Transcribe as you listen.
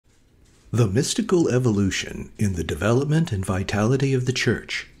The Mystical Evolution in the Development and Vitality of the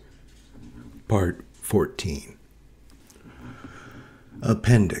Church, Part 14.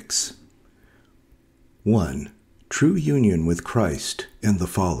 Appendix 1. True Union with Christ and the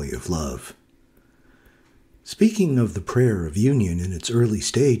Folly of Love. Speaking of the prayer of union in its early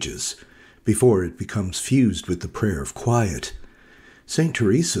stages, before it becomes fused with the prayer of quiet, St.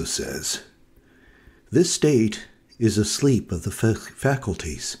 Teresa says, "This state is a sleep of the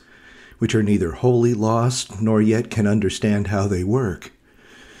faculties, which are neither wholly lost nor yet can understand how they work.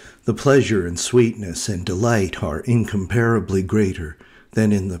 The pleasure and sweetness and delight are incomparably greater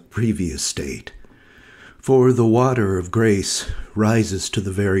than in the previous state. For the water of grace rises to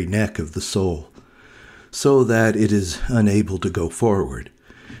the very neck of the soul, so that it is unable to go forward,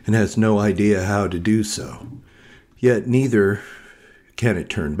 and has no idea how to do so. Yet neither can it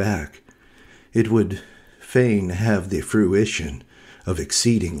turn back. It would fain have the fruition of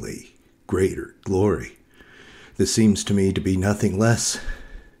exceedingly greater glory. This seems to me to be nothing less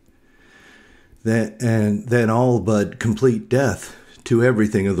than all but complete death to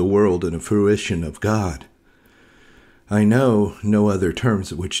everything of the world and a fruition of God. I know no other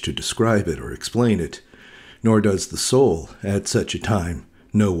terms in which to describe it or explain it, nor does the soul, at such a time,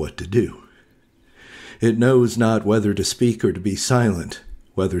 know what to do. It knows not whether to speak or to be silent,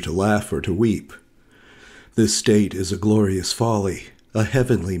 whether to laugh or to weep. This state is a glorious folly, a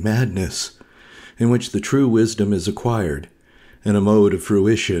heavenly madness, in which the true wisdom is acquired, and a mode of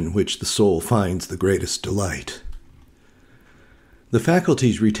fruition which the soul finds the greatest delight. The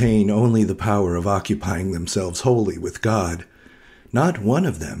faculties retain only the power of occupying themselves wholly with God. Not one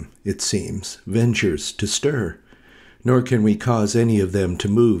of them, it seems, ventures to stir, nor can we cause any of them to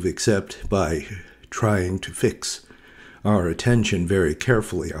move except by trying to fix our attention very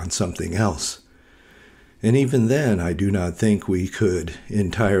carefully on something else. And even then, I do not think we could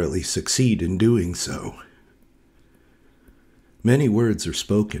entirely succeed in doing so. Many words are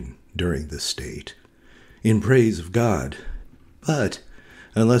spoken during this state, in praise of God, but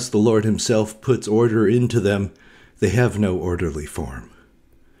unless the Lord himself puts order into them, they have no orderly form.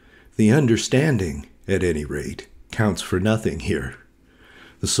 The understanding, at any rate, counts for nothing here.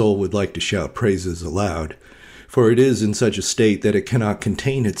 The soul would like to shout praises aloud, for it is in such a state that it cannot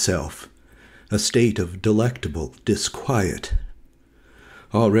contain itself, a state of delectable disquiet.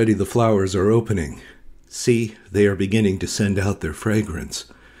 Already the flowers are opening. See, they are beginning to send out their fragrance.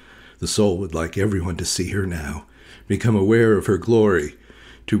 The soul would like everyone to see her now, become aware of her glory,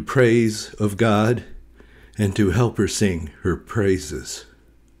 to praise of God, and to help her sing her praises.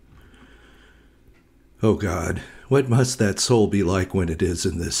 O God, what must that soul be like when it is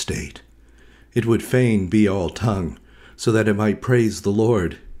in this state? It would fain be all tongue, so that it might praise the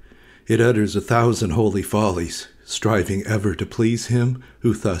Lord. It utters 1,000 holy follies, striving ever to please him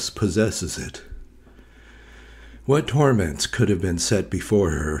who thus possesses it. What torments could have been set before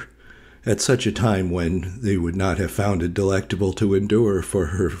her at such a time when they would not have found it delectable to endure for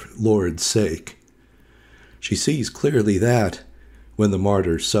her Lord's sake? She sees clearly that, when the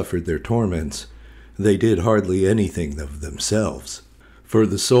martyrs suffered their torments, they did hardly anything of themselves, for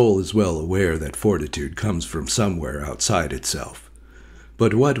the soul is well aware that fortitude comes from somewhere outside itself.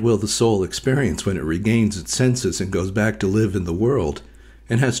 But what will the soul experience when it regains its senses and goes back to live in the world,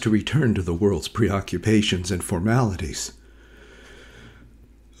 and has to return to the world's preoccupations and formalities?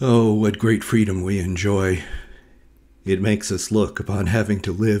 Oh, what great freedom we enjoy! It makes us look upon having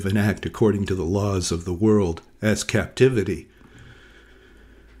to live and act according to the laws of the world as captivity.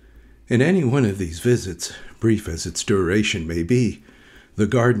 In any one of these visits, brief as its duration may be, the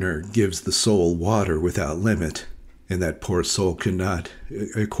gardener gives the soul water without limit, and that poor soul cannot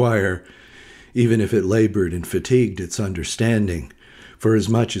acquire, even if it labored and fatigued its understanding, for as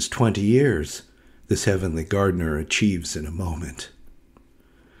much as 20 years, this heavenly gardener achieves in a moment.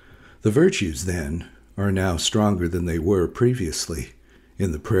 The virtues, then, are now stronger than they were previously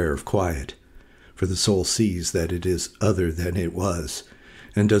in the prayer of quiet, for the soul sees that it is other than it was,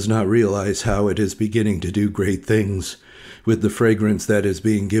 and does not realize how it is beginning to do great things with the fragrance that is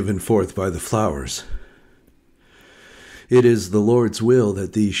being given forth by the flowers. It is the Lord's will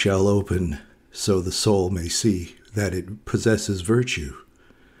that these shall open, so the soul may see that it possesses virtue.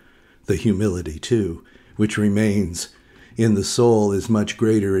 The humility, too, which remains in the soul is much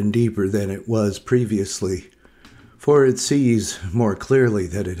greater and deeper than it was previously, for it sees more clearly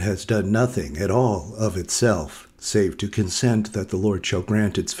that it has done nothing at all of itself, save to consent that the Lord shall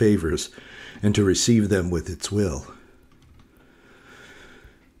grant its favors, and to receive them with its will.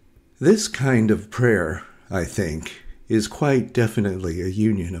 This kind of prayer, I think, is quite definitely a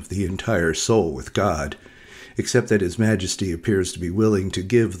union of the entire soul with God, except that His Majesty appears to be willing to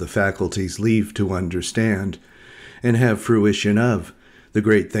give the faculties leave to understand and have fruition of the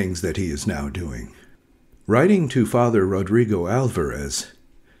great things that He is now doing. Writing to Father Rodrigo Alvarez,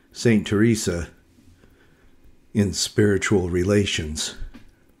 St. Teresa, in Spiritual Relations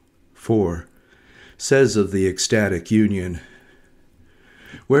 4, says of the ecstatic union,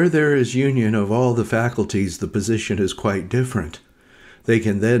 "Where there is union of all the faculties, the position is quite different. They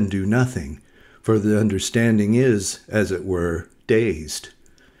can then do nothing, for the understanding is, as it were, dazed.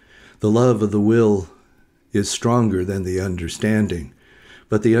 The love of the will is stronger than the understanding,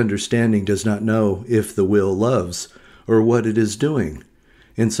 but the understanding does not know if the will loves or what it is doing,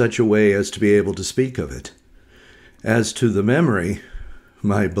 in such a way as to be able to speak of it. As to the memory,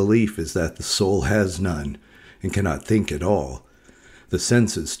 my belief is that the soul has none and cannot think at all. The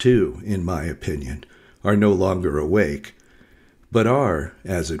senses, too, in my opinion, are no longer awake, but are,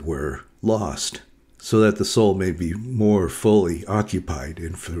 as it were, lost, so that the soul may be more fully occupied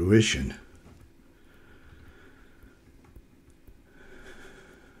in fruition."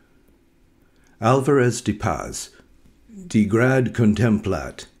 Alvarez de Paz, De Grad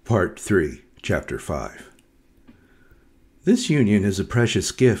Contemplat, Part 3, Chapter 5. This union is a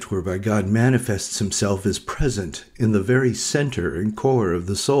precious gift whereby God manifests Himself as present in the very center and core of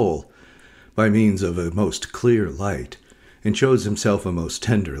the soul, by means of a most clear light, and shows Himself a most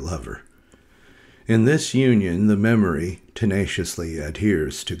tender lover. In this union the memory tenaciously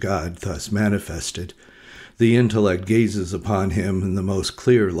adheres to God thus manifested. The intellect gazes upon Him in the most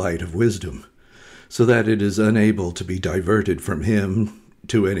clear light of wisdom, so that it is unable to be diverted from Him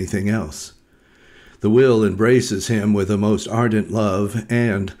to anything else. The will embraces Him with a most ardent love,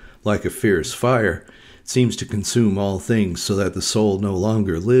 and, like a fierce fire, seems to consume all things, so that the soul no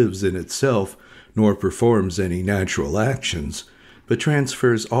longer lives in itself, nor performs any natural actions, but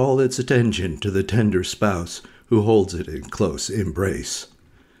transfers all its attention to the tender spouse who holds it in close embrace.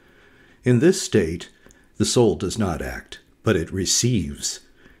 In this state, the soul does not act, but it receives.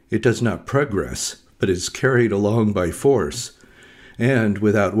 It does not progress, but is carried along by force, and,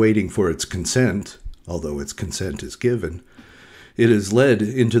 without waiting for its consent, although its consent is given, it is led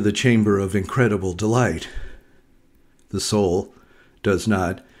into the chamber of incredible delight. The soul does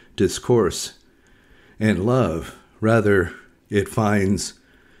not discourse and love, rather it finds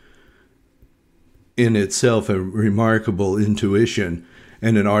in itself a remarkable intuition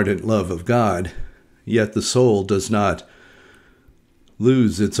and an ardent love of God, yet the soul does not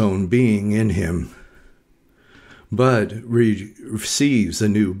lose its own being in Him, but receives a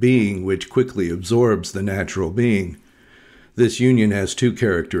new being which quickly absorbs the natural being. This union has two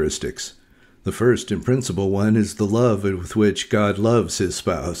characteristics. The first and principal one is the love with which God loves His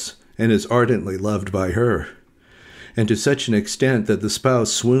spouse, and is ardently loved by her, and to such an extent that the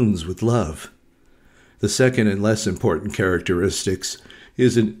spouse swoons with love. The second and less important characteristic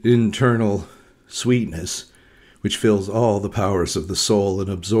is an internal sweetness, which fills all the powers of the soul and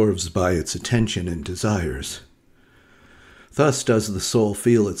absorbs by its attention and desires. Thus does the soul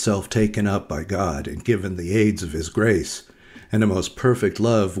feel itself taken up by God and given the aids of His grace, and a most perfect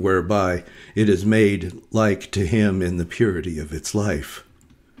love whereby it is made like to Him in the purity of its life.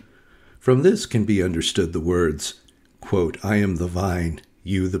 From this can be understood the words, quote, "I am the vine,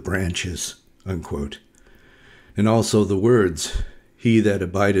 you the branches," unquote, and also the words, "He that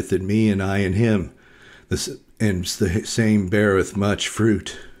abideth in me and I in him, and the same beareth much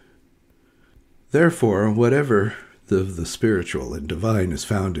fruit." Therefore, whatever the spiritual and divine is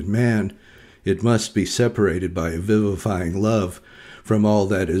found in man, it must be separated by a vivifying love from all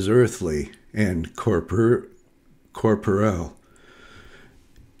that is earthly and corporeal.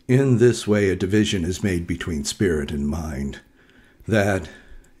 In this way a division is made between spirit and mind, that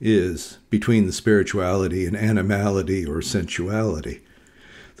is, between the spirituality and animality or sensuality.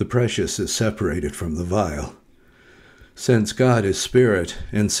 The precious is separated from the vile. Since God is spirit,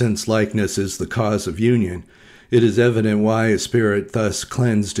 and since likeness is the cause of union, it is evident why a spirit thus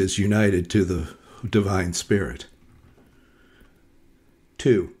cleansed is united to the divine spirit.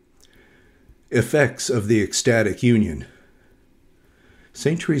 2. Effects of the ecstatic union.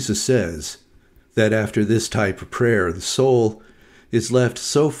 St. Teresa says that after this type of prayer, the soul is left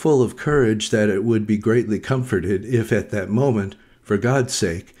so full of courage that it would be greatly comforted if at that moment, for God's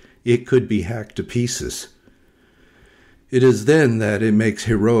sake, it could be hacked to pieces. It is then that it makes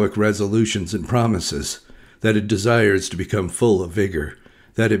heroic resolutions and promises, that it desires to become full of vigor,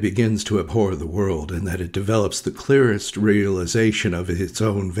 that it begins to abhor the world, and that it develops the clearest realization of its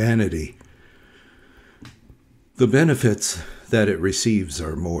own vanity. The benefits that it receives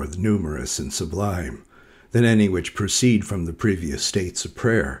are more numerous and sublime than any which proceed from the previous states of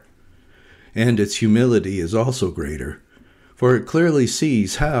prayer. and its humility is also greater, for it clearly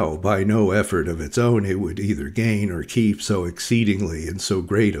sees how, by no effort of its own, it would either gain or keep so exceedingly and so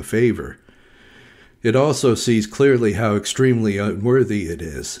great a favor. It also sees clearly how extremely unworthy it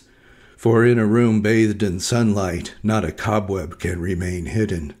is, for in a room bathed in sunlight, not a cobweb can remain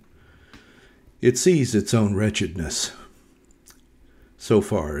hidden. It sees its own wretchedness. So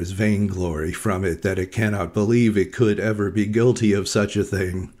far is vainglory from it that it cannot believe it could ever be guilty of such a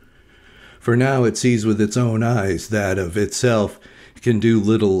thing. For now it sees with its own eyes that of itself it can do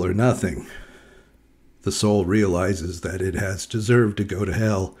little or nothing. The soul realizes that it has deserved to go to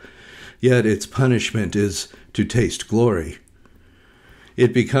hell, yet its punishment is to taste glory.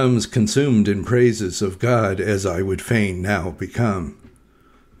 It becomes consumed in praises of God, as I would fain now become.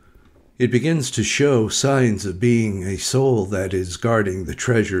 It begins to show signs of being a soul that is guarding the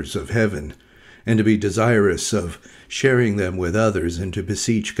treasures of heaven, and to be desirous of sharing them with others, and to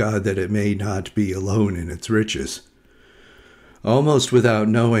beseech God that it may not be alone in its riches. Almost without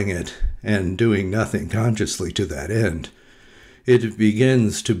knowing it, and doing nothing consciously to that end, it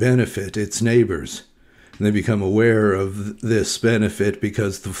begins to benefit its neighbors. And they become aware of this benefit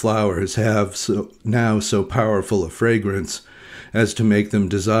because the flowers have now so powerful a fragrance as to make them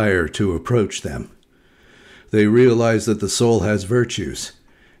desire to approach them. They realize that the soul has virtues,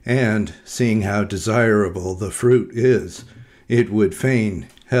 and, seeing how desirable the fruit is, it would fain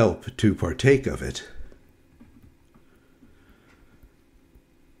help to partake of it.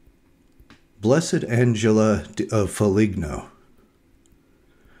 Blessed Angela of Foligno.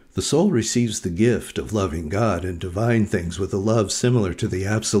 The soul receives the gift of loving God and divine things with a love similar to the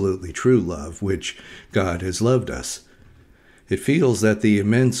absolutely true love which God has loved us. It feels that the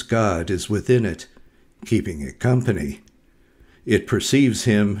immense God is within it, keeping it company. It perceives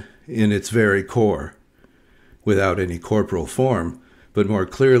him in its very core, without any corporal form, but more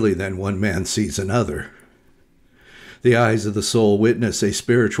clearly than one man sees another. The eyes of the soul witness a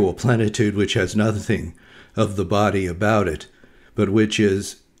spiritual plenitude which has nothing of the body about it, but which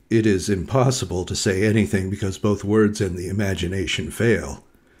it is impossible to say anything because both words and the imagination fail.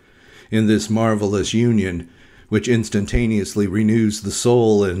 In this marvelous union, which instantaneously renews the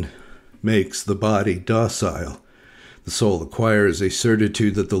soul and makes the body docile, the soul acquires a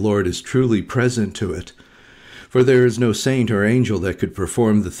certitude that the Lord is truly present to it, for there is no saint or angel that could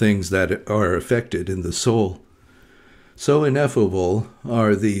perform the things that are effected in the soul. So ineffable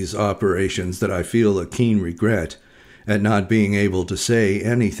are these operations that I feel a keen regret at not being able to say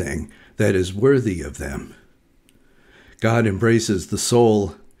anything that is worthy of them. God embraces the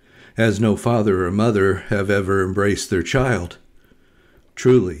soul as no father or mother have ever embraced their child.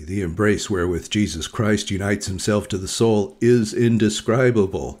 Truly, the embrace wherewith Jesus Christ unites himself to the soul is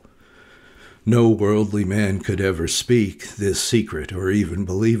indescribable. No worldly man could ever speak this secret or even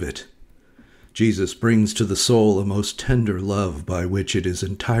believe it. Jesus brings to the soul a most tender love by which it is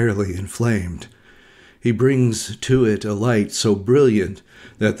entirely inflamed. He brings to it a light so brilliant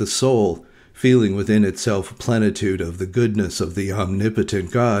that the soul, feeling within itself a plenitude of the goodness of the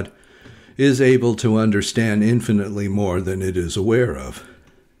omnipotent God, is able to understand infinitely more than it is aware of.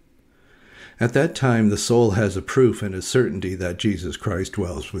 At that time, the soul has a proof and a certainty that Jesus Christ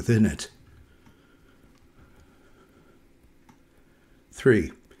dwells within it.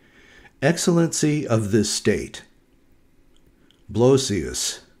 3. Excellency of this state.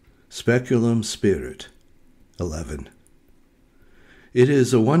 Blosius, Speculum Spirit, 11. It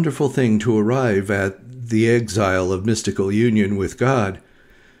is a wonderful thing to arrive at the exile of mystical union with God.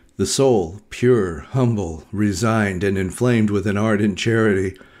 The soul, pure, humble, resigned, and inflamed with an ardent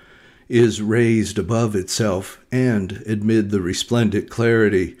charity, is raised above itself, and, amid the resplendent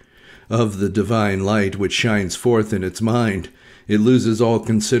clarity of the divine light which shines forth in its mind, it loses all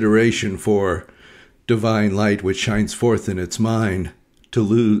consideration for divine light which shines forth in its mind.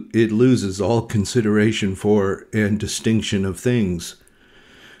 It loses all consideration for and distinction of things,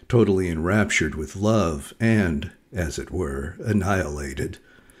 totally enraptured with love and, as it were, annihilated.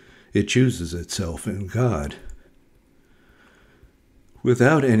 It chooses itself in God.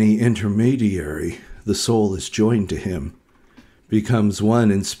 Without any intermediary, the soul is joined to him, becomes one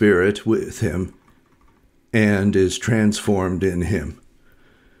in spirit with him, and is transformed in him.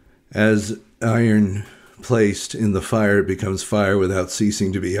 As iron placed in the fire becomes fire without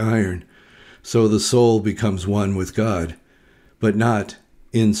ceasing to be iron, so the soul becomes one with God, but not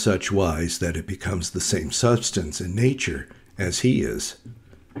in such wise that it becomes the same substance and nature as he is.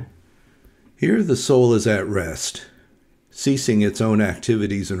 Here the soul is at rest, ceasing its own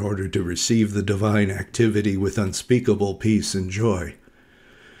activities in order to receive the divine activity with unspeakable peace and joy.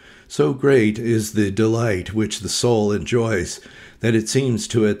 So great is the delight which the soul enjoys, that it seems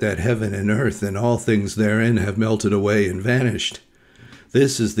to it that heaven and earth and all things therein have melted away and vanished.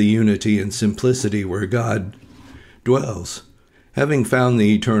 This is the unity and simplicity where God dwells. Having found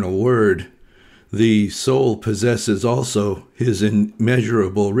the eternal Word, the soul possesses also his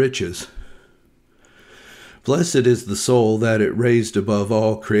immeasurable riches. Blessed is the soul that it raised above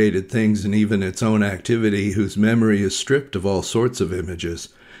all created things and even its own activity, whose memory is stripped of all sorts of images,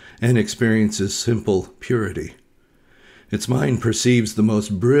 and experiences simple purity. Its mind perceives the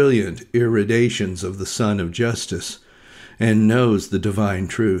most brilliant irradiations of the sun of justice, and knows the divine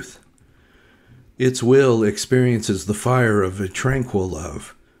truth. Its will experiences the fire of a tranquil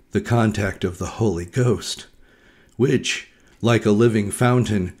love, the contact of the Holy Ghost, which, like a living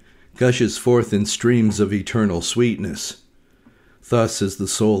fountain, gushes forth in streams of eternal sweetness. Thus is the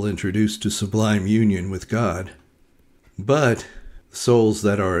soul introduced to sublime union with God. But souls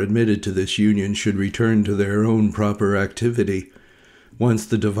that are admitted to this union should return to their own proper activity. Once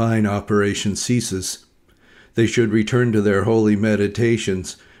the divine operation ceases, they should return to their holy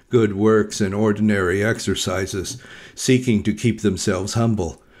meditations, good works, and ordinary exercises, seeking to keep themselves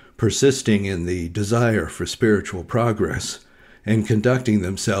humble, persisting in the desire for spiritual progress, and conducting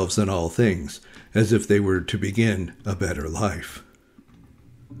themselves in all things as if they were to begin a better life.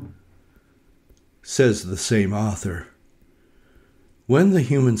 Says the same author, when the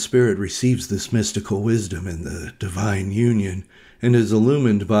human spirit receives this mystical wisdom in the divine union and is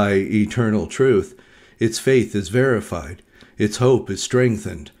illumined by eternal truth, its faith is verified, its hope is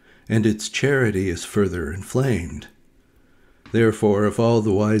strengthened, and its charity is further inflamed. Therefore, if all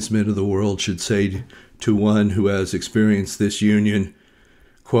the wise men of the world should say to one who has experienced this union,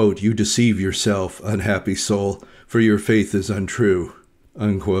 quote, "You deceive yourself, unhappy soul, for your faith is untrue,"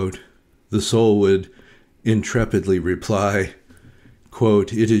 unquote, the soul would intrepidly reply,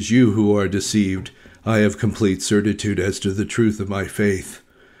 quote, "It is you who are deceived. I have complete certitude as to the truth of my faith,"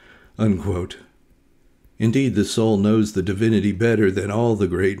 unquote. Indeed, the soul knows the divinity better than all the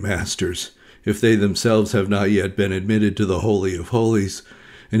great masters, if they themselves have not yet been admitted to the Holy of Holies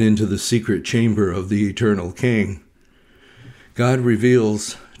and into the secret chamber of the eternal King. God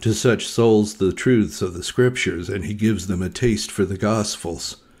reveals to such souls the truths of the Scriptures, and he gives them a taste for the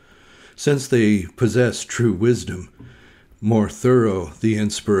Gospels. Since they possess true wisdom, more thorough the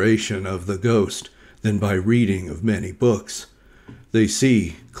inspiration of the Ghost than by reading of many books, they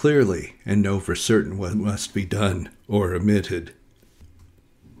see clearly and know for certain what must be done or omitted.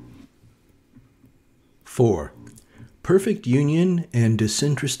 4. Perfect union and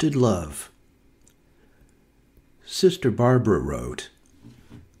disinterested love. Sister Barbara wrote,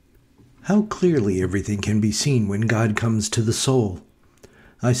 "How clearly everything can be seen when God comes to the soul.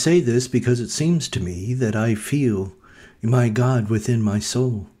 I say this because it seems to me that I feel my God within my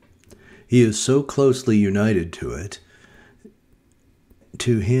soul. He is so closely united to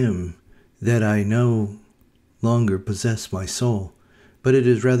him, that I no longer possess my soul, but it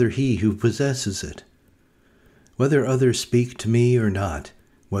is rather he who possesses it. Whether others speak to me or not,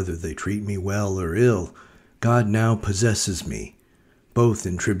 whether they treat me well or ill, God now possesses me, both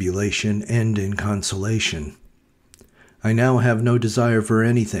in tribulation and in consolation. I now have no desire for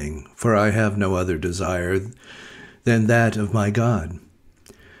anything, for I have no other desire than that of my God.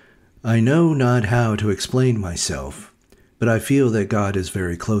 I know not how to explain myself, but I feel that God is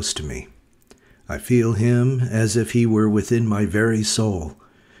very close to me. I feel him as if he were within my very soul,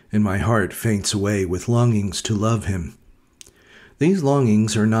 and my heart faints away with longings to love him. These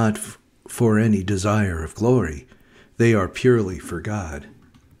longings are not for any desire of glory. They are purely for God.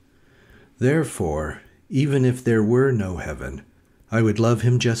 Therefore, even if there were no heaven, I would love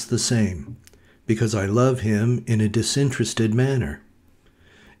him just the same, because I love him in a disinterested manner.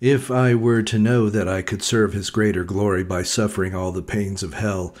 If I were to know that I could serve his greater glory by suffering all the pains of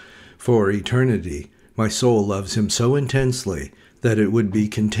hell for eternity, my soul loves him so intensely that it would be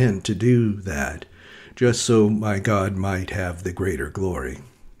content to do that, just so my God might have the greater glory.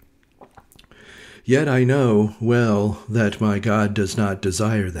 Yet I know well that my God does not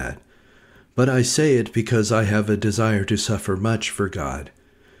desire that, but I say it because I have a desire to suffer much for God,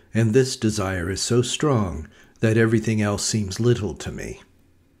 and this desire is so strong that everything else seems little to me.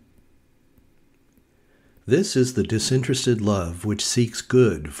 This is the disinterested love which seeks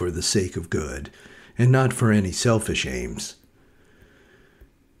good for the sake of good, and not for any selfish aims.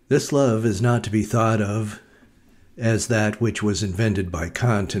 This love is not to be thought of as that which was invented by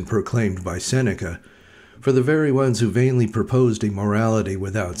Kant and proclaimed by Seneca, for the very ones who vainly proposed a morality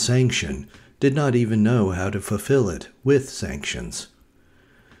without sanction did not even know how to fulfill it with sanctions.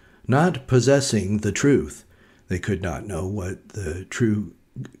 Not possessing the truth, they could not know what the true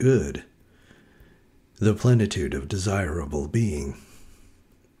good, the plenitude of desirable being.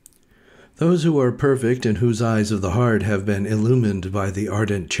 Those who are perfect and whose eyes of the heart have been illumined by the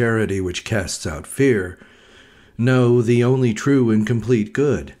ardent charity which casts out fear, know the only true and complete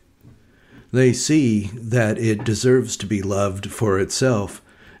good. They see that it deserves to be loved for itself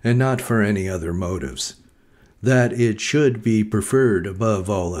and not for any other motives, that it should be preferred above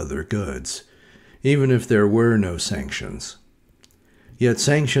all other goods, even if there were no sanctions. Yet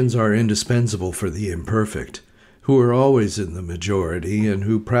sanctions are indispensable for the imperfect, who are always in the majority and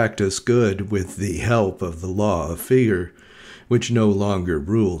who practice good with the help of the law of fear, which no longer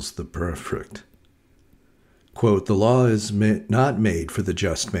rules the perfect. Quote, "The law is not made for the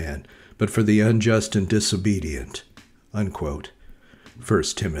just man, but for the unjust and disobedient." Unquote.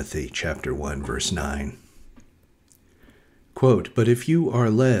 1 Timothy chapter 1, verse 9. Quote, "But if you are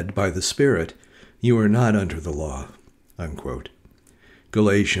led by the Spirit, you are not under the law." Unquote.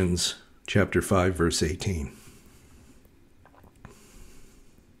 Galatians chapter 5, verse 18.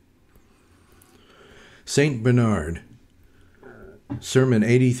 Saint Bernard, Sermon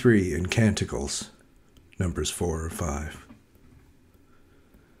 83 in Canticles, Numbers 4 or 5.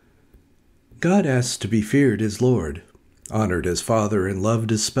 God asks to be feared as Lord, honored as Father, and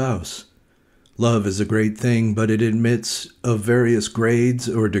loved as Spouse. Love is a great thing, but it admits of various grades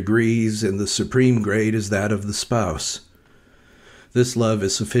or degrees, and the supreme grade is that of the spouse. This love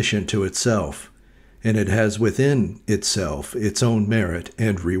is sufficient to itself, and it has within itself its own merit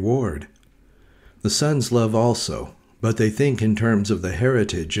and reward. The sons love also, but they think in terms of the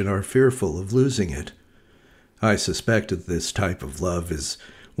heritage and are fearful of losing it. I suspect that this type of love is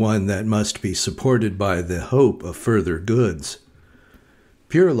one that must be supported by the hope of further goods.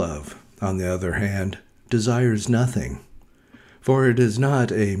 Pure love, on the other hand, desires nothing, for it is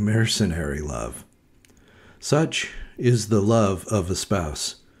not a mercenary love. Such is the love of a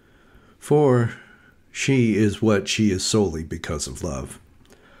spouse, for she is what she is solely because of love.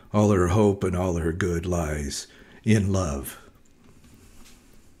 All her hope and all her good lies in love.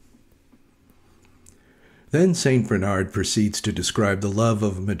 Then St. Bernard proceeds to describe the love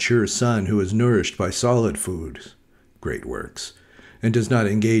of a mature son who is nourished by solid foods, great works, and does not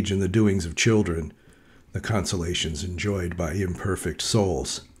engage in the doings of children, the consolations enjoyed by imperfect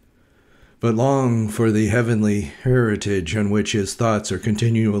souls, but long for the heavenly heritage on which his thoughts are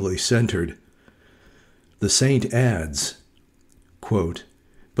continually centered. The saint adds, quote,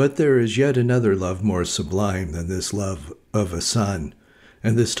 "But there is yet another love more sublime than this love of a son,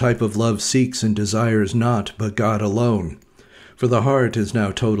 and this type of love seeks and desires not but God alone, for the heart is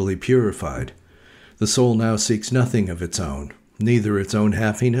now totally purified. The soul now seeks nothing of its own, neither its own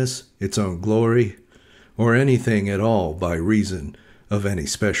happiness, its own glory, or anything at all by reason of any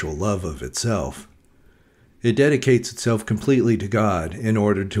special love of itself. It dedicates itself completely to God in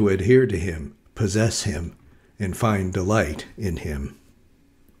order to adhere to Him, possess Him, and find delight in Him."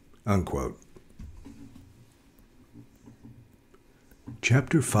 Unquote.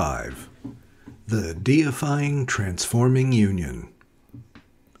 Chapter 5. The Deifying Transforming Union.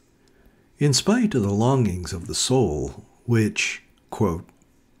 In spite of the longings of the soul, which, quote,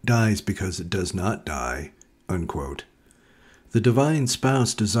 "dies because it does not die," unquote, the divine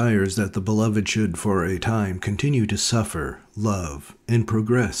spouse desires that the beloved should for a time continue to suffer, love, and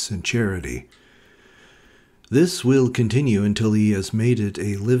progress in charity. This will continue until he has made it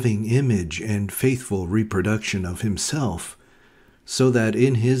a living image and faithful reproduction of himself, so that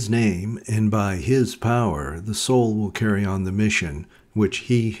in his name and by his power the soul will carry on the mission which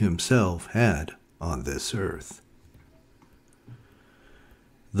he himself had on this earth.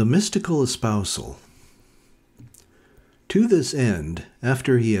 The mystical espousal. To this end,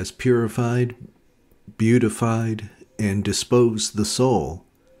 after he has purified, beautified, and disposed the soul,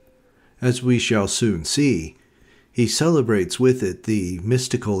 as we shall soon see, he celebrates with it the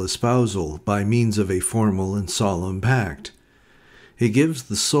mystical espousal by means of a formal and solemn pact. He gives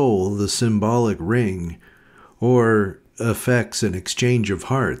the soul the symbolic ring, or effects an exchange of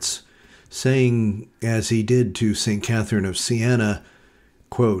hearts, saying, as he did to St. Catherine of Siena,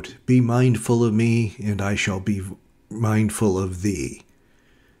 quote, "Be mindful of me, and I shall be mindful of thee,"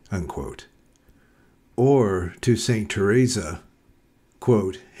 unquote. Or to St. Teresa,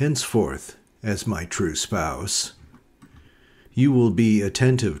 quote, "Henceforth, as my true spouse, you will be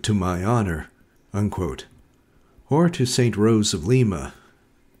attentive to my honor," unquote. Or to St. Rose of Lima,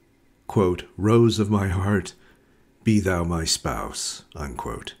 quote, "Rose of my heart, be thou my spouse,"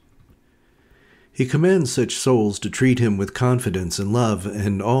 unquote. He commands such souls to treat him with confidence and love,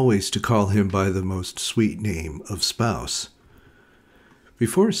 and always to call him by the most sweet name of spouse.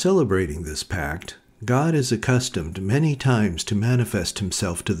 Before celebrating this pact, God is accustomed many times to manifest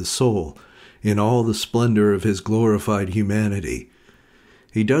himself to the soul in all the splendor of his glorified humanity.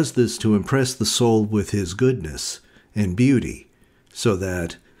 He does this to impress the soul with his goodness and beauty, so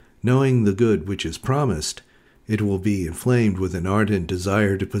that, knowing the good which is promised, it will be inflamed with an ardent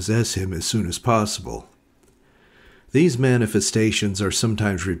desire to possess him as soon as possible. These manifestations are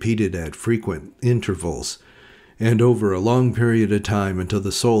sometimes repeated at frequent intervals, and over a long period of time until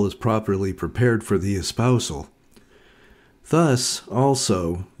the soul is properly prepared for the espousal. Thus,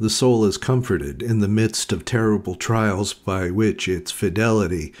 also, the soul is comforted in the midst of terrible trials by which its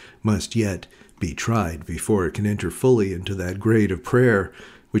fidelity must yet be tried before it can enter fully into that grade of prayer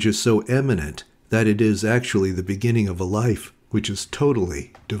which is so eminent that it is actually the beginning of a life which is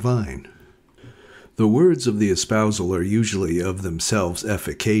totally divine. The words of the espousal are usually of themselves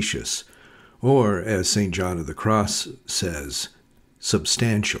efficacious, or, as St. John of the Cross says,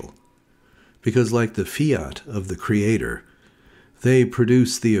 substantial, because like the fiat of the Creator, they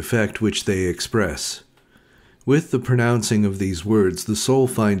produce the effect which they express. With the pronouncing of these words, the soul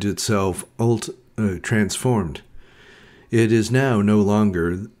finds itself transformed. It is now no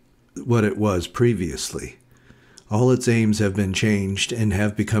longer what it was previously. All its aims have been changed and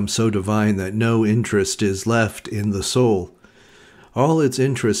have become so divine that no interest is left in the soul. All its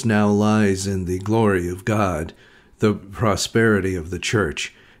interest now lies in the glory of God, the prosperity of the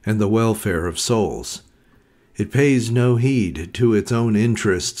Church, and the welfare of souls. It pays no heed to its own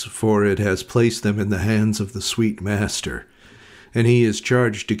interests, for it has placed them in the hands of the sweet Master, and he is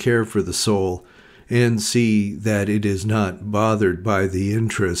charged to care for the soul and see that it is not bothered by the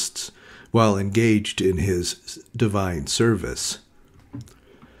interests while engaged in his divine service.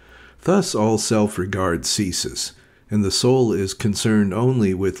 Thus all self-regard ceases, and the soul is concerned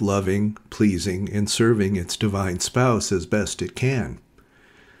only with loving, pleasing, and serving its divine spouse as best it can.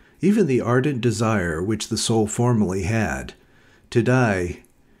 Even the ardent desire which the soul formerly had, to die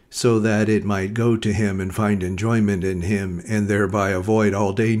so that it might go to him and find enjoyment in him and thereby avoid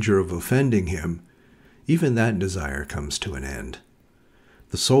all danger of offending him, even that desire comes to an end.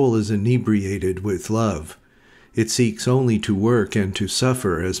 The soul is inebriated with love. It seeks only to work and to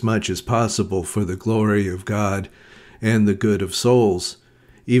suffer as much as possible for the glory of God and the good of souls,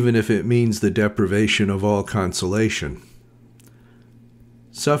 even if it means the deprivation of all consolation.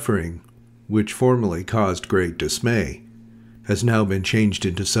 Suffering, which formerly caused great dismay, has now been changed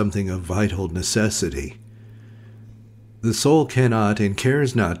into something of vital necessity. The soul cannot and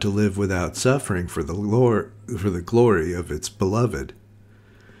cares not to live without suffering for the glory of its beloved.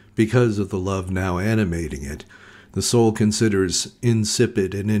 Because of the love now animating it, the soul considers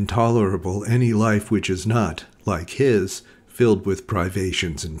insipid and intolerable any life which is not, like his, filled with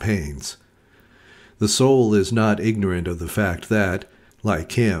privations and pains. The soul is not ignorant of the fact that,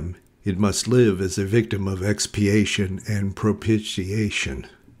 like him, it must live as a victim of expiation and propitiation.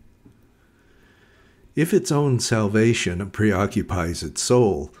 If its own salvation preoccupies its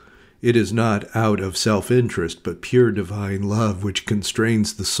soul, it is not out of self-interest but pure divine love which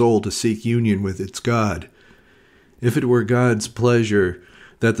constrains the soul to seek union with its God. If it were God's pleasure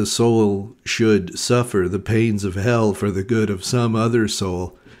that the soul should suffer the pains of hell for the good of some other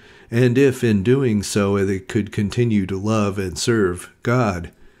soul, and if in doing so it could continue to love and serve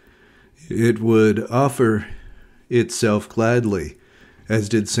God, it would offer itself gladly, as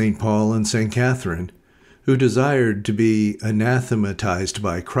did St. Paul and St. Catherine, who desired to be anathematized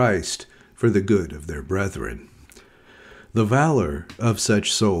by Christ for the good of their brethren. The valor of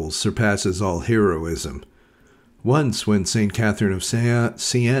such souls surpasses all heroism. Once, when St. Catherine of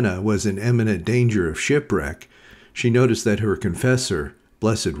Siena was in imminent danger of shipwreck, she noticed that her confessor,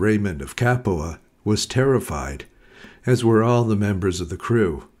 Blessed Raymond of Capua, was terrified, as were all the members of the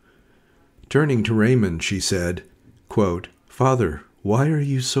crew. Turning to Raymond, she said, quote, "Father, why are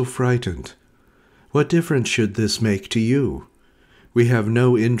you so frightened? What difference should this make to you? We have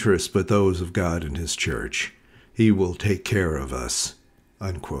no interests but those of God and his church. He will take care of us."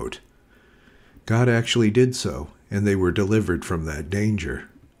 Unquote. God actually did so, and they were delivered from that danger.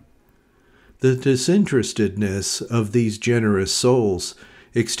 The disinterestedness of these generous souls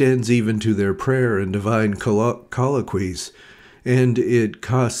extends even to their prayer and divine colloquies, and it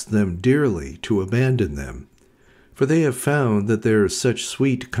costs them dearly to abandon them. For they have found that there is such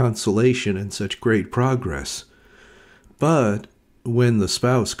sweet consolation and such great progress. But when the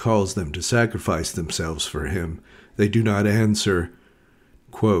spouse calls them to sacrifice themselves for him, they do not answer,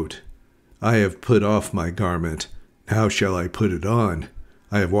 quote, "I have put off my garment, how shall I put it on?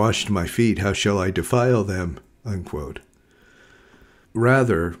 I have washed my feet, how shall I defile them?" Unquote.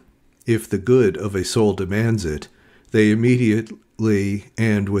 Rather, if the good of a soul demands it, they immediately immediately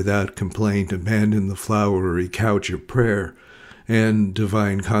and without complaint abandon the flowery couch of prayer and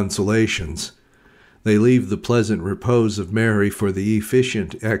divine consolations. They leave the pleasant repose of Mary for the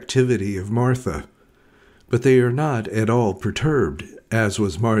efficient activity of Martha. But they are not at all perturbed, as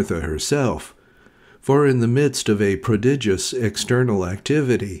was Martha herself, for in the midst of a prodigious external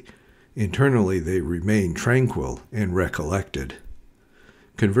activity, internally they remain tranquil and recollected,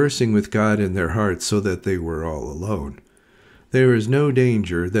 conversing with God in their hearts so that they were all alone. There is no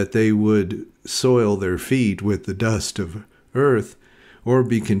danger that they would soil their feet with the dust of earth or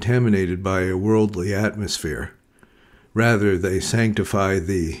be contaminated by a worldly atmosphere. Rather, they sanctify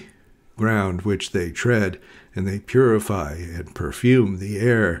the ground which they tread, and they purify and perfume the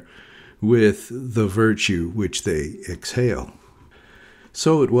air with the virtue which they exhale.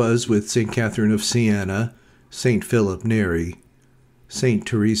 So it was with St. Catherine of Siena, St. Philip Neri, St.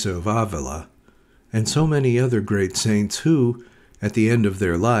 Teresa of Avila, and so many other great saints who, at the end of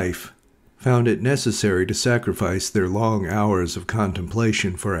their life, found it necessary to sacrifice their long hours of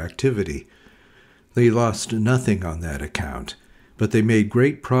contemplation for activity. They lost nothing on that account, but they made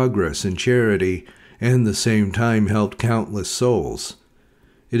great progress in charity and at the same time helped countless souls.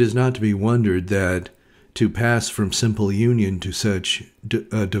 It is not to be wondered that, to pass from simple union to such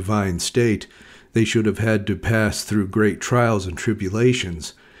a divine state, they should have had to pass through great trials and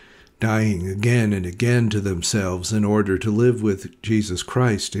tribulations, dying again and again to themselves in order to live with Jesus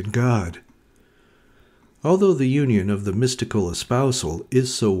Christ in God. Although the union of the mystical espousal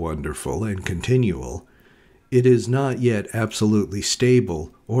is so wonderful and continual, it is not yet absolutely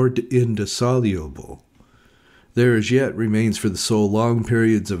stable or indissoluble. There as yet remains for the soul long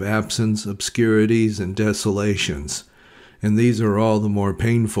periods of absence, obscurities, and desolations, and these are all the more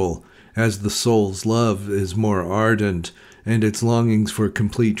painful as the soul's love is more ardent and its longings for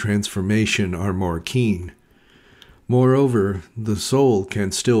complete transformation are more keen. Moreover, the soul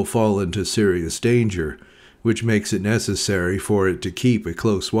can still fall into serious danger, which makes it necessary for it to keep a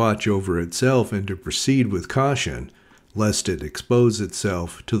close watch over itself and to proceed with caution, lest it expose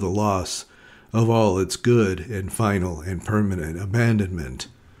itself to the loss of all its good and final and permanent abandonment.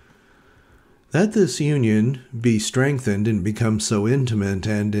 That this union be strengthened and become so intimate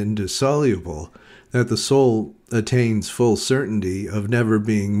and indissoluble that the soul attains full certainty of never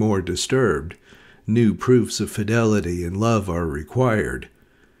being more disturbed, new proofs of fidelity and love are required.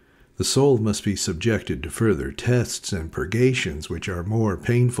 The soul must be subjected to further tests and purgations which are more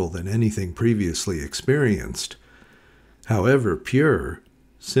painful than anything previously experienced. However pure,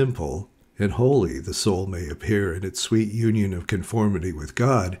 simple, and holy the soul may appear in its sweet union of conformity with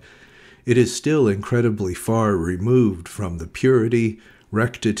God, it is still incredibly far removed from the purity,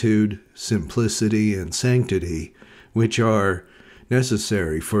 rectitude, simplicity, and sanctity which are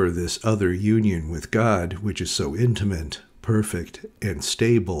necessary for this other union with God, which is so intimate, perfect, and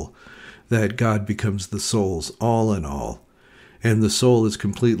stable that God becomes the soul's all in all, and the soul is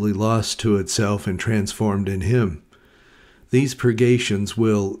completely lost to itself and transformed in Him. These purgations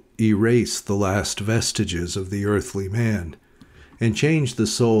will erase the last vestiges of the earthly man and change the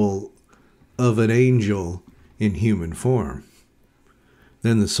soul of an angel in human form.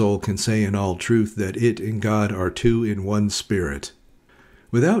 Then the soul can say in all truth that it and God are two in one spirit.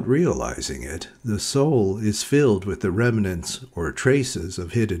 Without realizing it, the soul is filled with the remnants or traces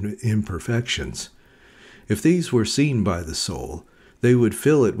of hidden imperfections. If these were seen by the soul, they would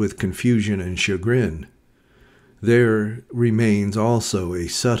fill it with confusion and chagrin. There remains also a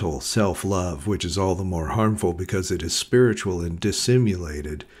subtle self-love, which is all the more harmful because it is spiritual and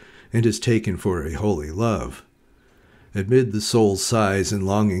dissimulated, and is taken for a holy love. Amid the soul's sighs and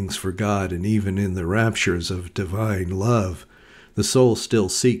longings for God, and even in the raptures of divine love, the soul still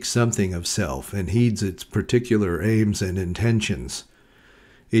seeks something of self and heeds its particular aims and intentions.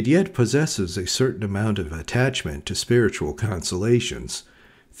 It yet possesses a certain amount of attachment to spiritual consolations,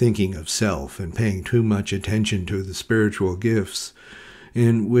 thinking of self and paying too much attention to the spiritual gifts,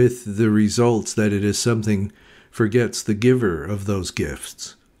 and with the results that it is something forgets the giver of those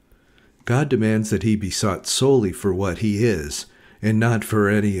gifts. God demands that he be sought solely for what he is, and not for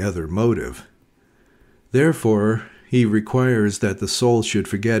any other motive. Therefore, he requires that the soul should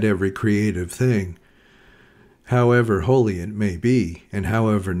forget every creative thing, however holy it may be, and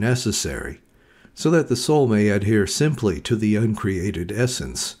however necessary, so that the soul may adhere simply to the uncreated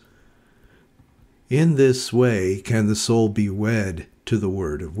essence. In this way can the soul be wed to the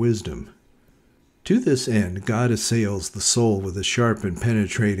word of wisdom. To this end, God assails the soul with a sharp and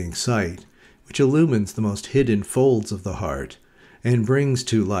penetrating sight, which illumines the most hidden folds of the heart, and brings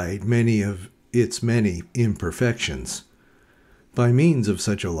to light many of its many imperfections. By means of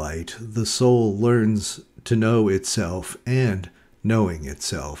such a light, the soul learns to know itself and knowing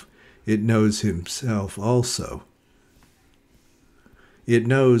itself. It knows himself also. It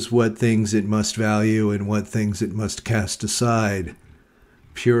knows what things it must value and what things it must cast aside,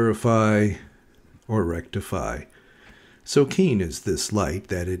 purify, or rectify. So keen is this light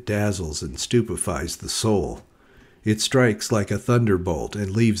that it dazzles and stupefies the soul. It strikes like a thunderbolt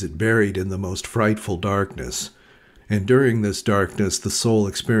and leaves it buried in the most frightful darkness. And during this darkness the soul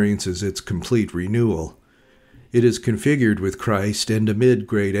experiences its complete renewal. It is configured with Christ, and amid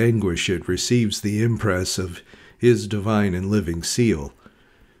great anguish it receives the impress of his divine and living seal.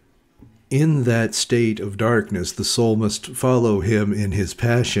 In that state of darkness the soul must follow him in his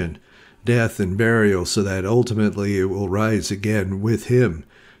passion, death, and burial, so that ultimately it will rise again with him,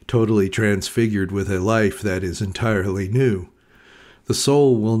 totally transfigured with a life that is entirely new. The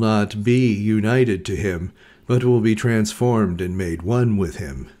soul will not be united to him, but will be transformed and made one with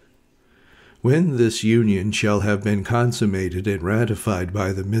him. When this union shall have been consummated and ratified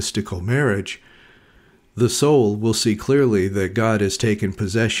by the mystical marriage, the soul will see clearly that God has taken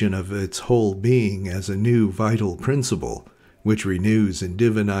possession of its whole being as a new vital principle, which renews and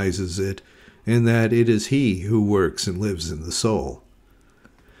divinizes it, and that it is he who works and lives in the soul.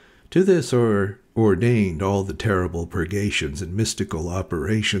 To this are ordained all the terrible purgations and mystical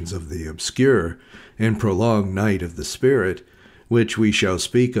operations of the obscure and prolonged night of the spirit, which we shall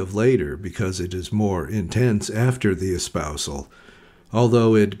speak of later because it is more intense after the espousal,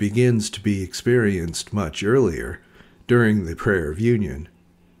 although it begins to be experienced much earlier, during the prayer of union.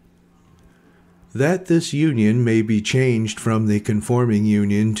 That this union may be changed from the conforming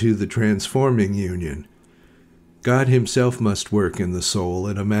union to the transforming union, God himself must work in the soul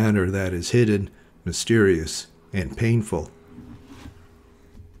in a manner that is hidden, mysterious, and painful.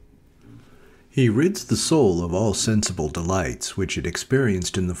 He rids the soul of all sensible delights which it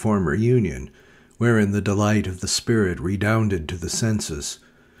experienced in the former union, wherein the delight of the spirit redounded to the senses.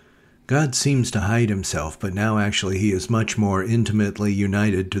 God seems to hide himself, but now actually he is much more intimately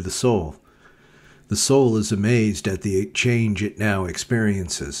united to the soul. The soul is amazed at the change it now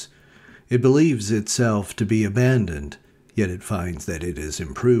experiences. It believes itself to be abandoned, yet it finds that it is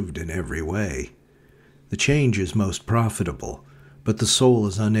improved in every way. The change is most profitable, but the soul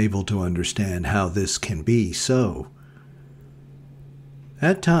is unable to understand how this can be so.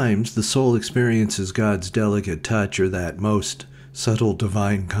 At times, the soul experiences God's delicate touch or that most subtle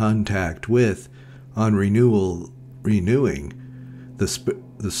divine contact with, on renewing,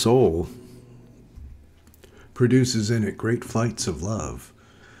 the soul produces in it great flights of love.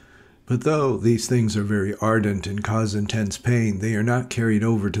 But though these things are very ardent and cause intense pain, they are not carried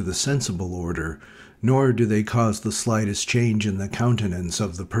over to the sensible order, nor do they cause the slightest change in the countenance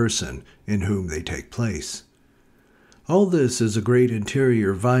of the person in whom they take place. All this is a great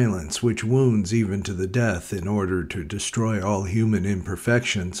interior violence which wounds even to the death in order to destroy all human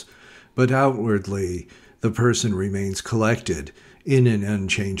imperfections, but outwardly the person remains collected in an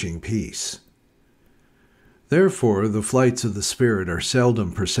unchanging peace. Therefore, the flights of the spirit are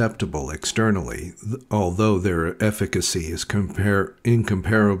seldom perceptible externally, although their efficacy is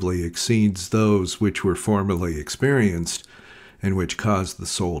incomparably exceeds those which were formerly experienced, and which caused the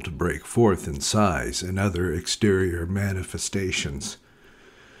soul to break forth in sighs and other exterior manifestations.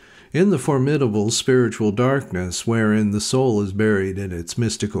 In the formidable spiritual darkness wherein the soul is buried in its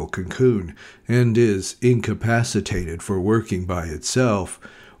mystical cocoon and is incapacitated for working by itself,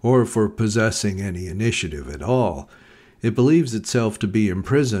 or for possessing any initiative at all, it believes itself to be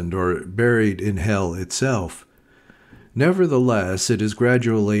imprisoned or buried in hell itself. Nevertheless, it is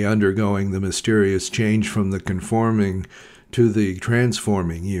gradually undergoing the mysterious change from the conforming to the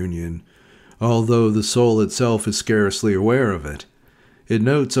transforming union, although the soul itself is scarcely aware of it. It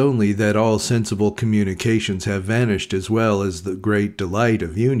notes only that all sensible communications have vanished, as well as the great delight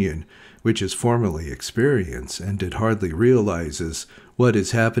of union, which is formerly experienced, and it hardly realizes what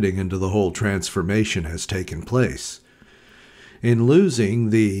is happening until the whole transformation has taken place. In losing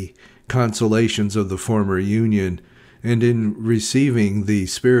the consolations of the former union, and in receiving the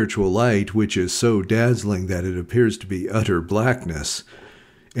spiritual light which is so dazzling that it appears to be utter blackness,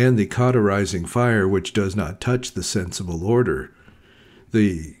 and the cauterizing fire which does not touch the sensible order,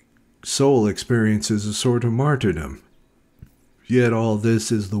 the soul experiences a sort of martyrdom. Yet all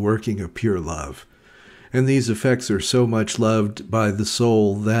this is the working of pure love, and these effects are so much loved by the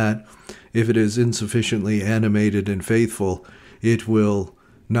soul that, if it is insufficiently animated and faithful, it will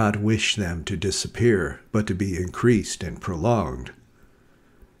not wish them to disappear, but to be increased and prolonged.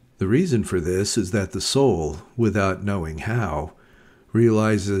 The reason for this is that the soul, without knowing how,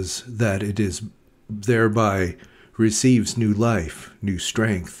 realizes that it is thereby receives new life, new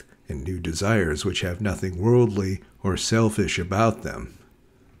strength, and new desires which have nothing worldly or selfish about them.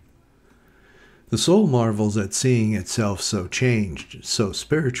 The soul marvels at seeing itself so changed, so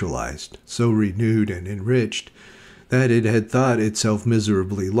spiritualized, so renewed and enriched, that it had thought itself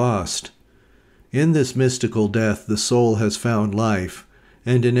miserably lost. In this mystical death the soul has found life,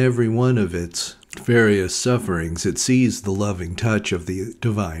 and in every one of its various sufferings it sees the loving touch of the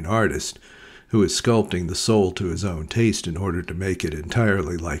divine artist, who is sculpting the soul to his own taste in order to make it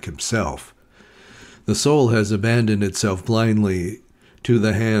entirely like himself. The soul has abandoned itself blindly to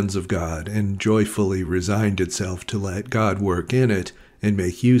the hands of God and joyfully resigned itself to let God work in it and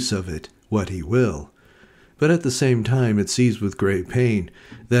make use of it what he will. But at the same time it sees with great pain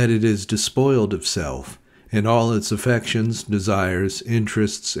that it is despoiled of self and all its affections, desires,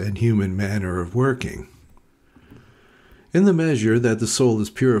 interests, and human manner of working. In the measure that the soul is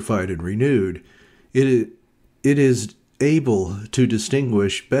purified and renewed, it is able to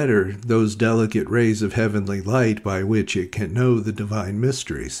distinguish better those delicate rays of heavenly light by which it can know the divine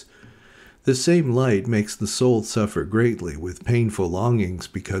mysteries. The same light makes the soul suffer greatly with painful longings,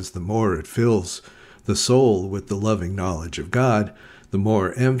 because the more it fills the soul with the loving knowledge of God, the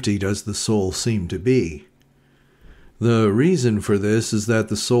more empty does the soul seem to be. The reason for this is that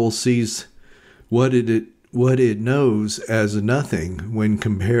the soul sees what it knows as nothing when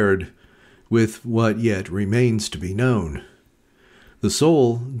compared with what yet remains to be known. The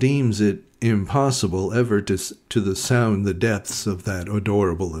soul deems it impossible ever to sound the depths of that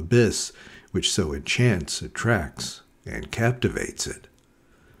adorable abyss which so enchants, attracts, and captivates it.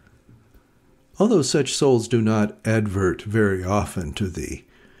 Although such souls do not advert very often to the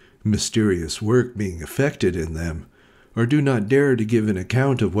mysterious work being effected in them, or do not dare to give an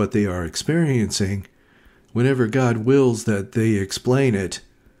account of what they are experiencing, whenever God wills that they explain it,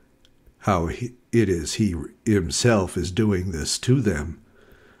 how it is he himself is doing this to them,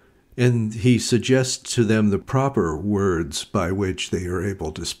 and he suggests to them the proper words by which they are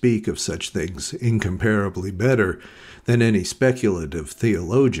able to speak of such things incomparably better than any speculative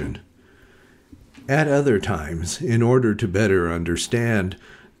theologian. At other times, in order to better understand,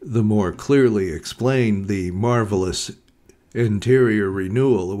 the more clearly explain the marvelous interior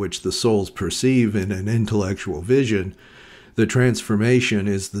renewal which the souls perceive in an intellectual vision, the transformation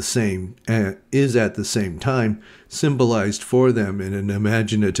is at the same time symbolized for them in an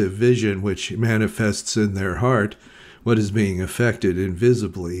imaginative vision which manifests in their heart what is being effected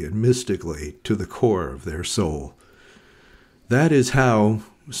invisibly and mystically to the core of their soul. That is how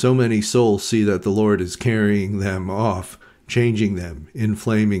so many souls see that the Lord is carrying them off, changing them,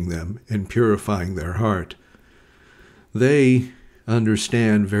 inflaming them, and purifying their heart. They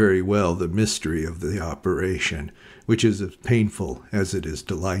understand very well the mystery of the operation, which is as painful as it is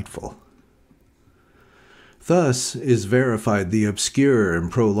delightful. Thus is verified the obscure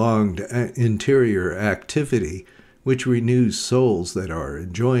and prolonged interior activity which renews souls that are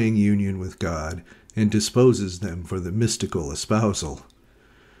enjoying union with God and disposes them for the mystical espousal.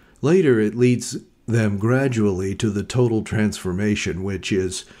 Later it leads them gradually to the total transformation which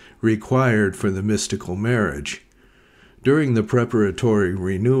is required for the mystical marriage. During the preparatory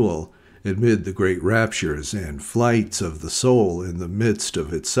renewal, amid the great raptures and flights of the soul in the midst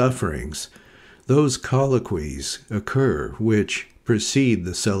of its sufferings, those colloquies occur which precede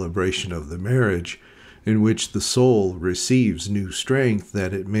the celebration of the marriage, in which the soul receives new strength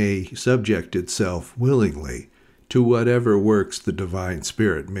that it may subject itself willingly to whatever works the divine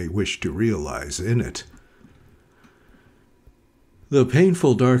Spirit may wish to realize in it. The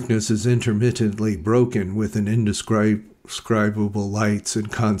painful darkness is intermittently broken with an indescribable lights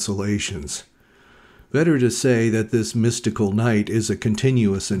and consolations. Better to say that this mystical night is a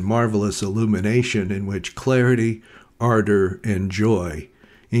continuous and marvelous illumination in which clarity, ardor, and joy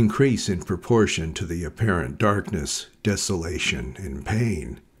increase in proportion to the apparent darkness, desolation, and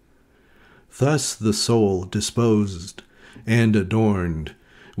pain. Thus the soul disposed and adorned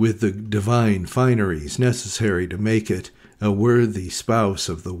with the divine fineries necessary to make it a worthy spouse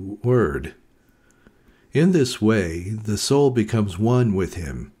of the Word. In this way, the soul becomes one with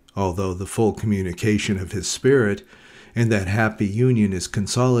him, although the full communication of his spirit and that happy union is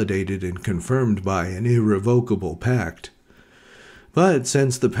consolidated and confirmed by an irrevocable pact. But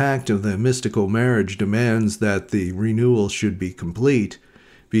since the pact of the mystical marriage demands that the renewal should be complete,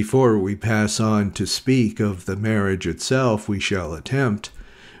 before we pass on to speak of the marriage itself, we shall attempt,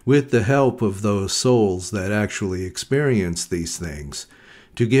 with the help of those souls that actually experience these things,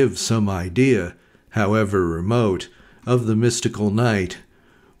 to give some idea, however remote, of the mystical night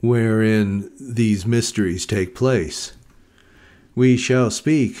wherein these mysteries take place. We shall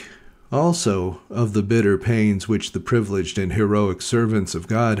speak also of the bitter pains which the privileged and heroic servants of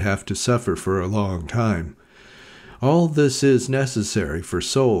God have to suffer for a long time. All this is necessary for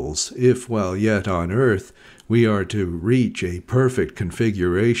souls, if while yet on earth we are to reach a perfect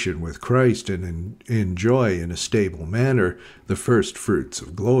configuration with Christ and enjoy in a stable manner the first fruits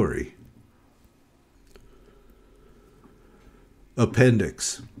of glory.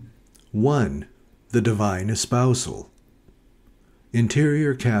 Appendix 1. The Divine Espousal.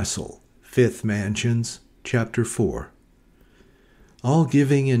 Interior Castle, Fifth Mansions, Chapter 4. All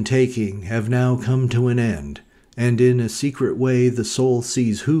giving and taking have now come to an end, and in a secret way the soul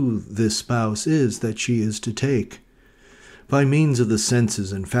sees who this spouse is that she is to take. By means of the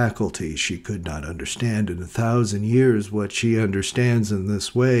senses and faculties she could not understand in 1,000 years what she understands in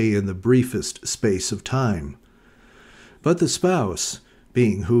this way in the briefest space of time. But the spouse,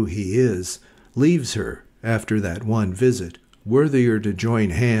 being who he is, leaves her, after that one visit, worthier to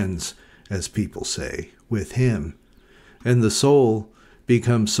join hands, as people say, with him, and the soul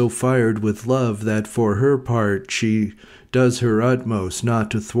becomes so fired with love that for her part she does her utmost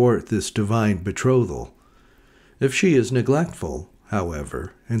not to thwart this divine betrothal. If she is neglectful,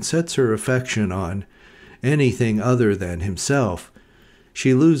 however, and sets her affection on anything other than himself,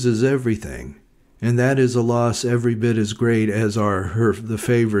 she loses everything, and that is a loss every bit as great as are the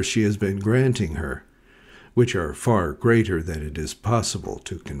favors she has been granting her, which are far greater than it is possible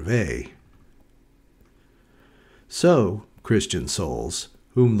to convey. So, Christian souls,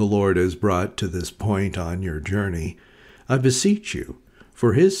 whom the Lord has brought to this point on your journey, I beseech you,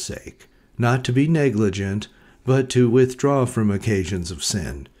 for his sake, not to be negligent, but to withdraw from occasions of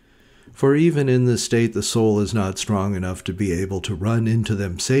sin. For even in this state the soul is not strong enough to be able to run into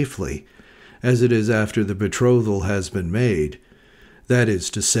them safely, as it is after the betrothal has been made, that is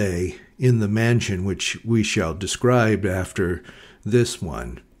to say, in the mansion which we shall describe after this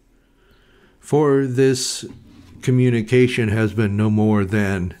one. For this communication has been no more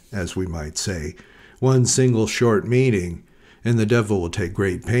than, as we might say, one single short meeting, and the devil will take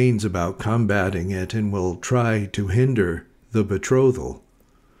great pains about combating it and will try to hinder the betrothal.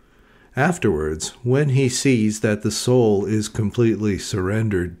 Afterwards, when he sees that the soul is completely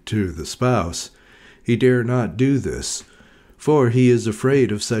surrendered to the spouse, he dare not do this, for he is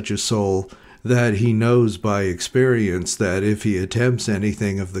afraid of such a soul that he knows by experience that if he attempts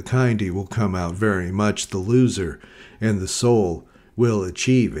anything of the kind he will come out very much the loser, and the soul will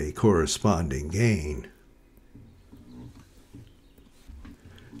achieve a corresponding gain.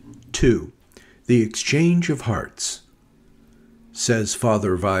 2. The Exchange of Hearts. Says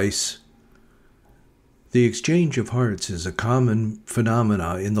Father Weiss, the exchange of hearts is a common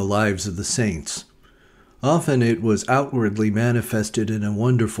phenomena in the lives of the saints. Often it was outwardly manifested in a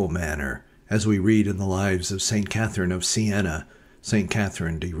wonderful manner, as we read in the lives of St. Catherine of Siena, St.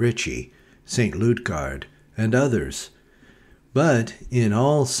 Catherine de' Ricci, St. Luitgard, and others. But in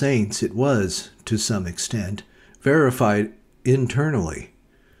all saints it was, to some extent, verified internally.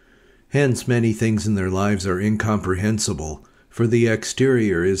 Hence many things in their lives are incomprehensible, for the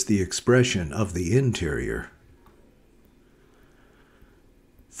exterior is the expression of the interior.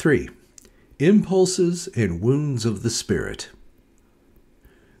 3. Impulses and Wounds of the Spirit.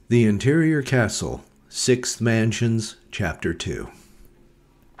 The Interior Castle, Sixth Mansions, Chapter 2.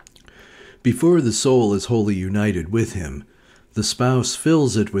 Before the soul is wholly united with him, the spouse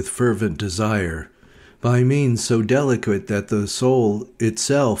fills it with fervent desire, by means so delicate that the soul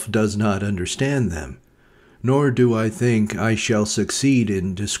itself does not understand them. Nor do I think I shall succeed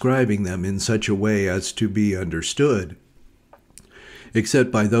in describing them in such a way as to be understood,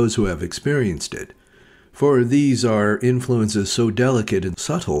 except by those who have experienced it. For these are influences so delicate and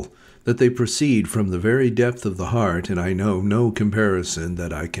subtle that they proceed from the very depth of the heart, and I know no comparison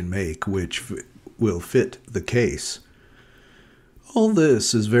that I can make which will fit the case. All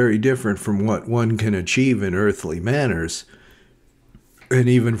this is very different from what one can achieve in earthly manners, and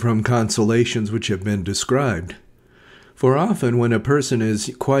even from consolations which have been described. For often when a person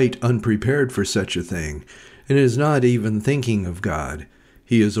is quite unprepared for such a thing, and is not even thinking of God,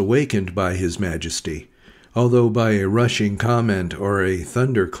 he is awakened by His Majesty, although by a rushing comment or a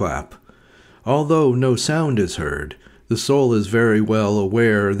thunderclap. Although no sound is heard, the soul is very well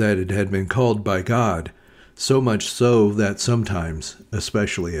aware that it had been called by God, so much so that sometimes,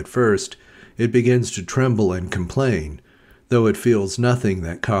 especially at first, it begins to tremble and complain, though it feels nothing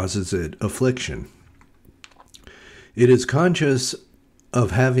that causes it affliction. It is conscious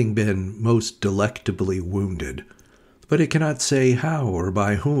of having been most delectably wounded, but it cannot say how or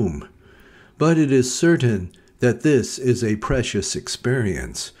by whom. But it is certain that this is a precious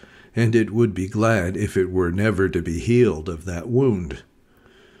experience, and it would be glad if it were never to be healed of that wound.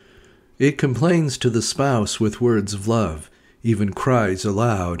 It complains to the spouse with words of love, even cries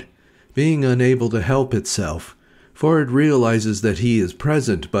aloud, being unable to help itself, For it realizes that he is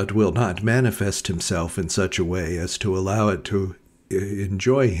present, but will not manifest himself in such a way as to allow it to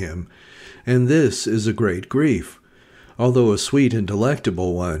enjoy him, and this is a great grief, although a sweet and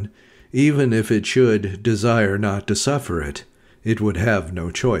delectable one. Even if it should desire not to suffer it, it would have no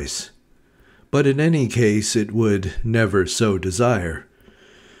choice. But in any case it would never so desire.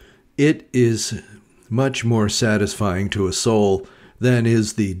 It is much more satisfying to a soul than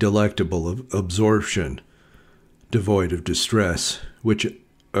is the delectable absorption, devoid of distress, which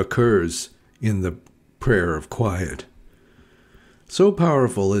occurs in the prayer of quiet. So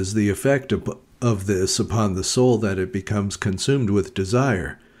powerful is the effect of this upon the soul that it becomes consumed with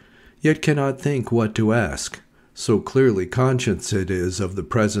desire, yet cannot think what to ask, so clearly conscious it is of the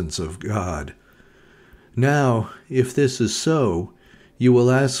presence of God. Now, if this is so, you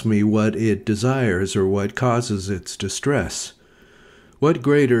will ask me what it desires or what causes its distress. What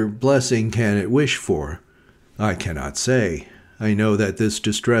greater blessing can it wish for? I cannot say. I know that this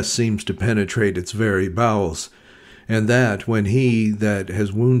distress seems to penetrate its very bowels, and that when he that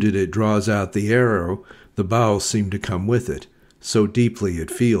has wounded it draws out the arrow, the bowels seem to come with it. So deeply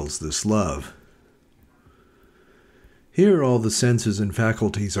it feels this love. Here all the senses and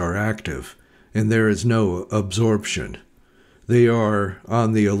faculties are active, and there is no absorption. They are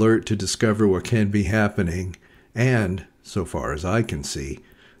on the alert to discover what can be happening, and, so far as I can see,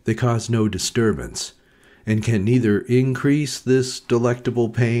 they cause no disturbance, and can neither increase this delectable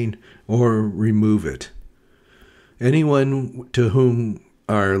pain or remove it. Anyone to whom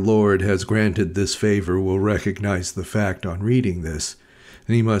our Lord has granted this favor will recognize the fact on reading this,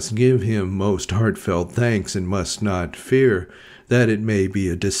 and he must give him most heartfelt thanks and must not fear that it may be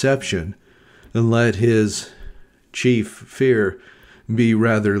a deception, and let his chief fear be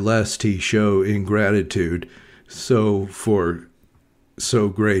rather lest he show ingratitude for so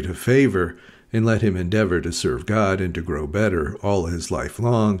great a favor, and let him endeavor to serve God and to grow better all his life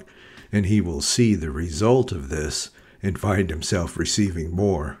long, and he will see the result of this and find himself receiving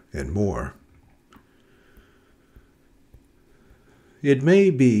more and more. It may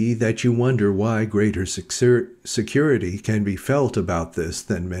be that you wonder why greater security can be felt about this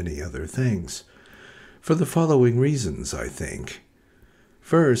than many other things. For the following reasons, I think.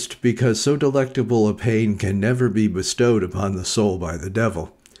 First, because so delectable a pain can never be bestowed upon the soul by the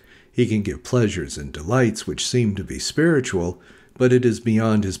devil. He can give pleasures and delights which seem to be spiritual, but it is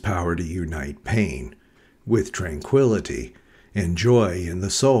beyond his power to unite pain with tranquility and joy in the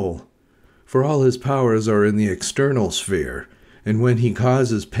soul. For all his powers are in the external sphere, and when he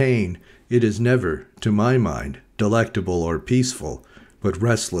causes pain, it is never, to my mind, delectable or peaceful, but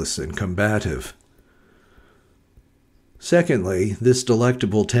restless and combative. Secondly, this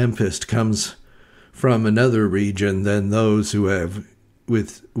delectable tempest comes from another region than those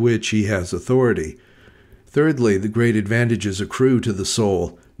with which he has authority. Thirdly, the great advantages accrue to the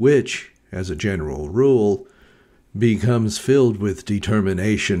soul, which, as a general rule, becomes filled with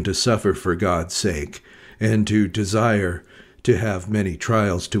determination to suffer for God's sake, and to desire to have many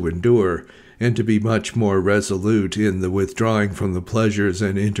trials to endure, and to be much more resolute in the withdrawing from the pleasures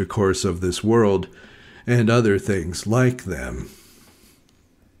and intercourse of this world, and other things like them.